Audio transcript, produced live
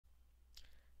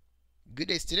Good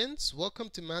day, students. Welcome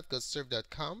to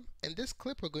mathgotserved.com. In this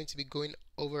clip, we're going to be going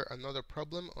over another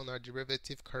problem on our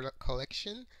derivative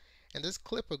collection. In this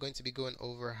clip, we're going to be going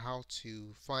over how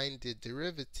to find the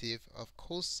derivative of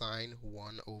cosine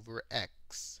 1 over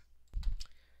x.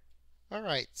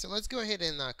 Alright, so let's go ahead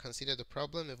and consider the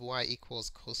problem. If y equals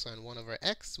cosine 1 over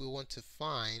x, we want to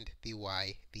find the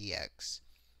y dx.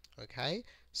 Okay,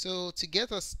 so to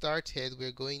get us started,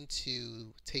 we're going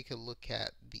to take a look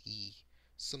at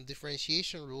some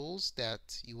differentiation rules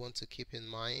that you want to keep in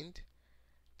mind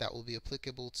that will be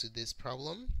applicable to this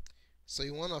problem. So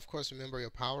you want to, of course, remember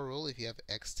your power rule. If you have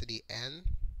x to the n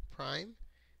prime,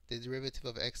 the derivative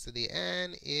of x to the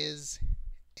n is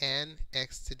n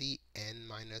x to the n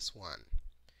minus 1.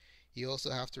 You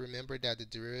also have to remember that the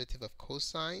derivative of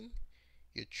cosine,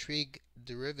 your trig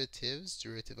derivatives,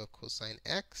 derivative of cosine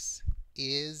x,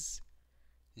 is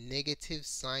negative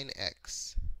sine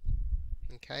x.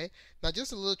 Okay, now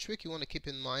just a little trick you want to keep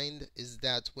in mind is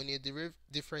that when you're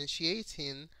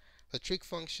differentiating the trig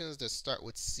functions that start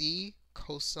with c,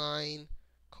 cosine,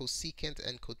 cosecant,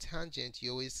 and cotangent,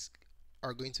 you always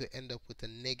are going to end up with a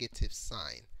negative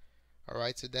sign.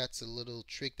 Alright, so that's a little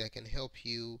trick that can help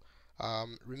you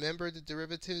remember the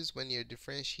derivatives when you're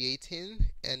differentiating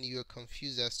and you're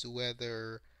confused as to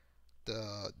whether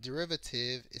the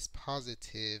derivative is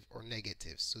positive or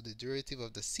negative. So the derivative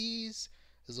of the c's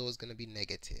is always going to be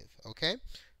negative. Okay,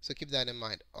 so keep that in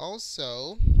mind.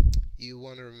 Also, you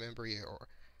want to remember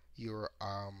your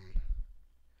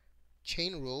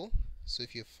chain rule. So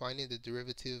if you're finding the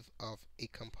derivative of a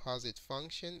composite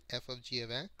function, f of g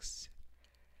of x,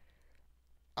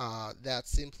 that's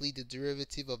simply the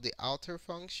derivative of the outer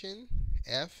function,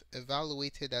 f,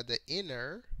 evaluated at the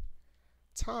inner,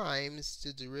 times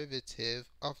the derivative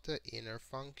of the inner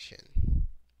function.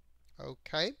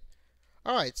 Okay?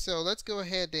 Alright, so let's go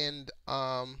ahead and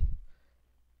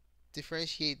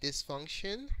differentiate this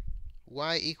function.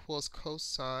 Y equals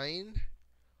cosine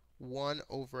 1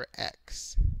 over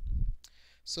x.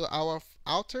 So our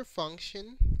outer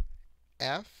function,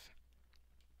 f,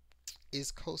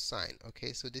 is cosine.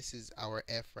 Okay, so this is our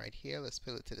f right here. Let's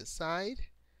put it to the side.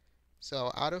 So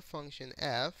our outer function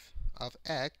f of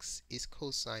x is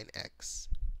cosine x.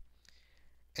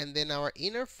 And then our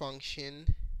inner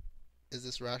function is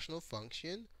this rational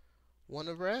function 1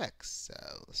 over x.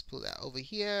 So let's put that over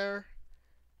here.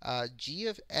 G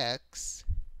of x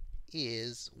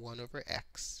is 1 over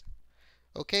x.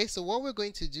 Okay, so what we're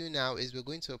going to do now is we're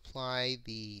going to apply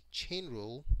the chain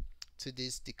rule to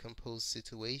this decomposed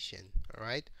situation.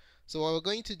 Alright, so what we're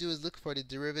going to do is look for the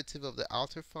derivative of the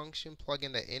outer function, plug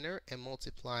in the inner, and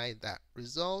multiply that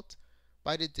result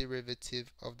by the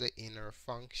derivative of the inner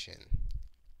function.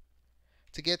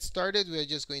 To get started, we're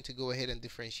just going to go ahead and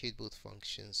differentiate both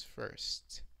functions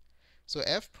first. So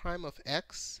f prime of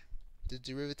x, the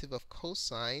derivative of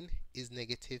cosine, is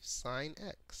negative sine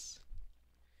x.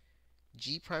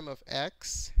 G prime of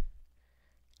x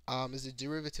is the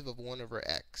derivative of 1 over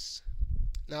x.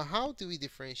 Now, how do we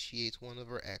differentiate 1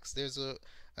 over x? There's a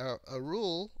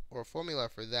rule or a formula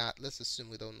for that. Let's assume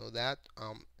we don't know that.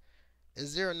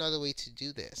 Is there another way to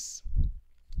do this?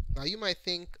 Now, you might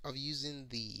think of using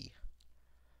the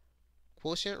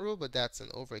quotient rule, but that's an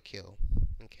overkill.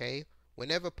 Okay?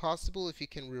 Whenever possible, if you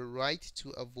can rewrite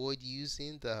to avoid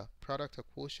using the product or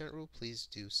quotient rule, please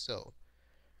do so.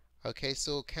 Okay,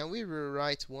 so can we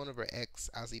rewrite 1 over x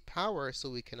as a power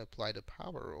so we can apply the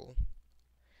power rule?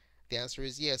 The answer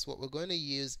is yes. What we're going to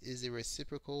use is a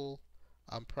reciprocal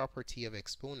property of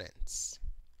exponents.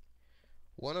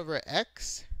 1 over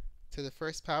x to the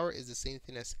first power is the same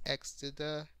thing as x to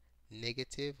the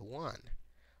negative 1.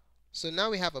 So now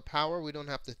we have a power. We don't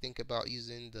have to think about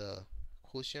using the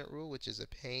quotient rule, which is a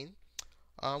pain.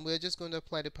 We're just going to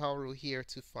apply the power rule here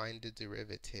to find the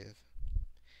derivative.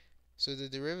 So the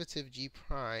derivative g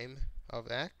prime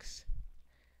of x,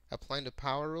 applying the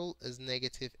power rule, is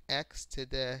negative x to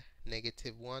the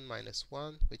negative 1 minus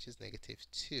 1, which is negative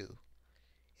 2.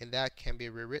 And that can be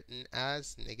rewritten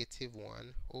as negative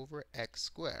 1 over x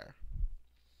squared.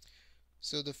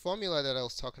 So the formula that I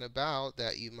was talking about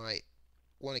that you might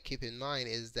want to keep in mind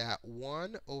is that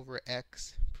 1 over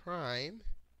x prime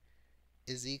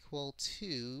is equal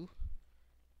to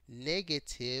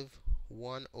negative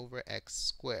 1 over x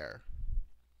squared.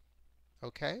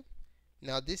 Okay?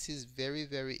 Now this is very,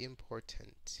 very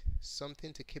important.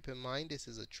 Something to keep in mind. This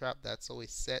is a trap that's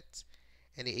always set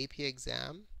in the AP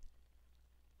exam.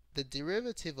 The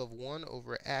derivative of 1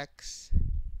 over x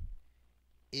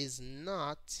is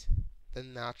not the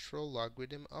natural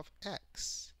logarithm of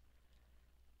x,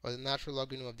 or the natural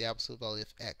logarithm of the absolute value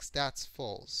of x. That's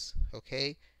false.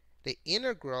 Okay? the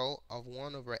integral of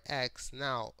 1 over x.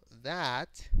 Now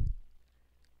that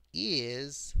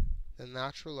is the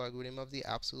natural logarithm of the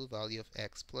absolute value of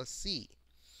x plus c.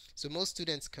 So most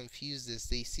students confuse this.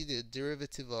 They see the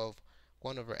derivative of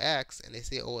 1 over x and they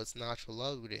say, oh, it's natural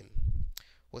logarithm.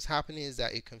 What's happening is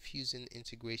that you're confusing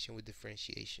integration with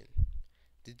differentiation.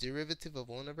 The derivative of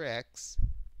 1 over x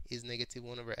is negative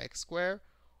 1 over x squared,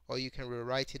 or you can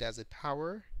rewrite it as a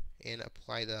power and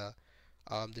apply the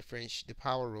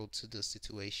power rule to the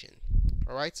situation.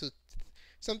 Alright, so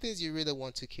some things you really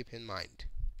want to keep in mind.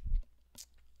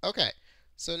 Okay,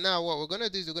 so now what we're going to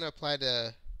do is we're going to apply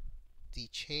the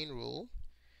chain rule.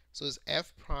 So it's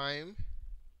f prime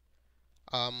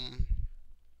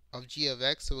of g of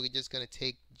x. So we're just going to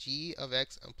take g of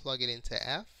x and plug it into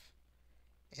f.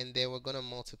 And then we're going to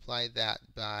multiply that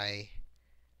by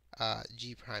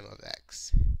g prime of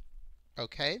x.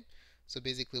 Okay, so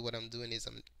basically what I'm doing is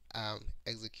I'm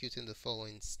executing the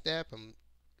following step. I'm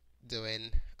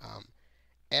doing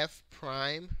f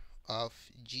prime of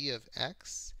g of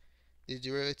x, the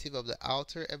derivative of the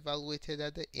outer evaluated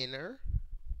at the inner,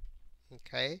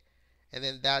 okay, and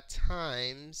then that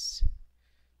times,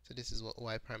 so this is what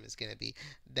y prime is going to be,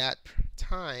 that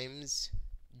times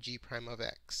g prime of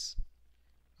x.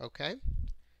 Okay,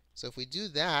 so if we do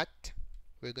that,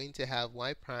 we're going to have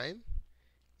y prime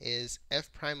is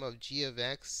f prime of g of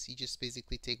x. You just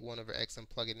basically take 1 over x and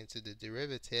plug it into the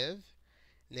derivative,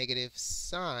 negative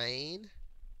sine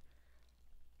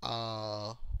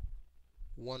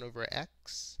 1 over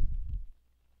x.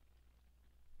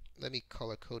 Let me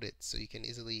color code it so you can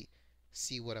easily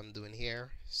see what I'm doing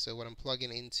here. So what I'm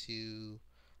plugging into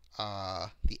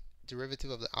the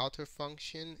derivative of the outer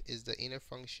function is the inner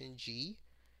function g,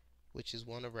 which is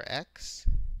 1 over x.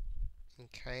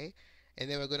 Okay, and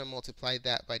then we're going to multiply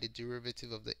that by the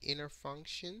derivative of the inner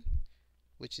function,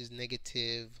 which is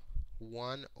negative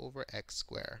 1 over x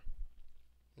squared.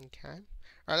 Okay,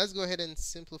 alright, let's go ahead and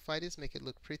simplify this, make it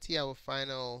look pretty. Our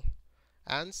final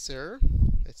answer,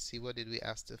 let's see, what did we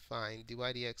ask to find? dy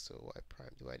dx or y prime?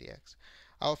 dy dx.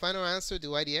 Our final answer, dy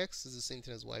dx, is the same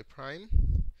thing as y prime,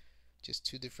 just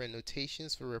two different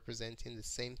notations for representing the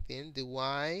same thing.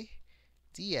 dy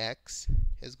dx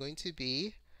is going to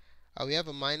be, we have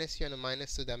a minus here and a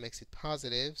minus, so that makes it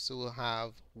positive. So we'll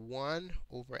have 1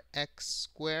 over x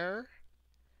squared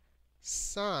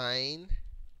sine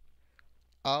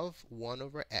of 1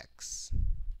 over x.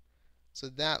 So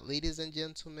that, ladies and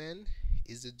gentlemen,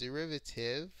 is the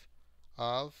derivative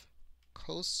of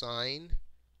cosine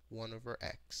 1 over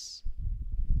x.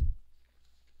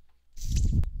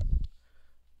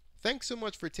 Thanks so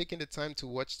much for taking the time to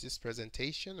watch this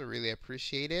presentation. I really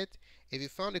appreciate it. If you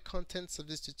found the contents of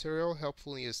this tutorial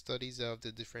helpful in your studies of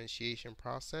the differentiation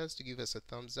process, to give us a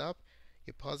thumbs up.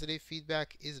 Your positive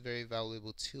feedback is very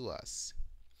valuable to us.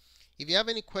 If you have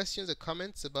any questions or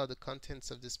comments about the contents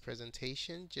of this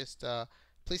presentation, just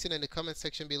place it in the comment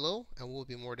section below and we'll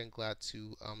be more than glad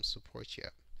to support you.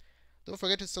 Don't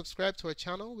forget to subscribe to our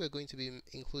channel. We're going to be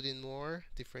including more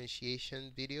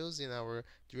differentiation videos in our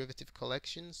derivative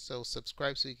collection, so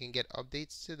subscribe so you can get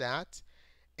updates to that.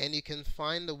 And you can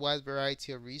find a wide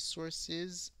variety of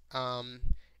resources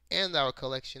and our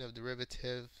collection of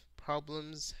derivative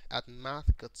problems at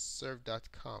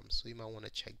mathgotserved.com, so you might want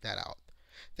to check that out.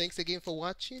 Thanks again for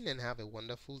watching and have a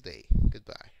wonderful day.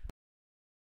 Goodbye.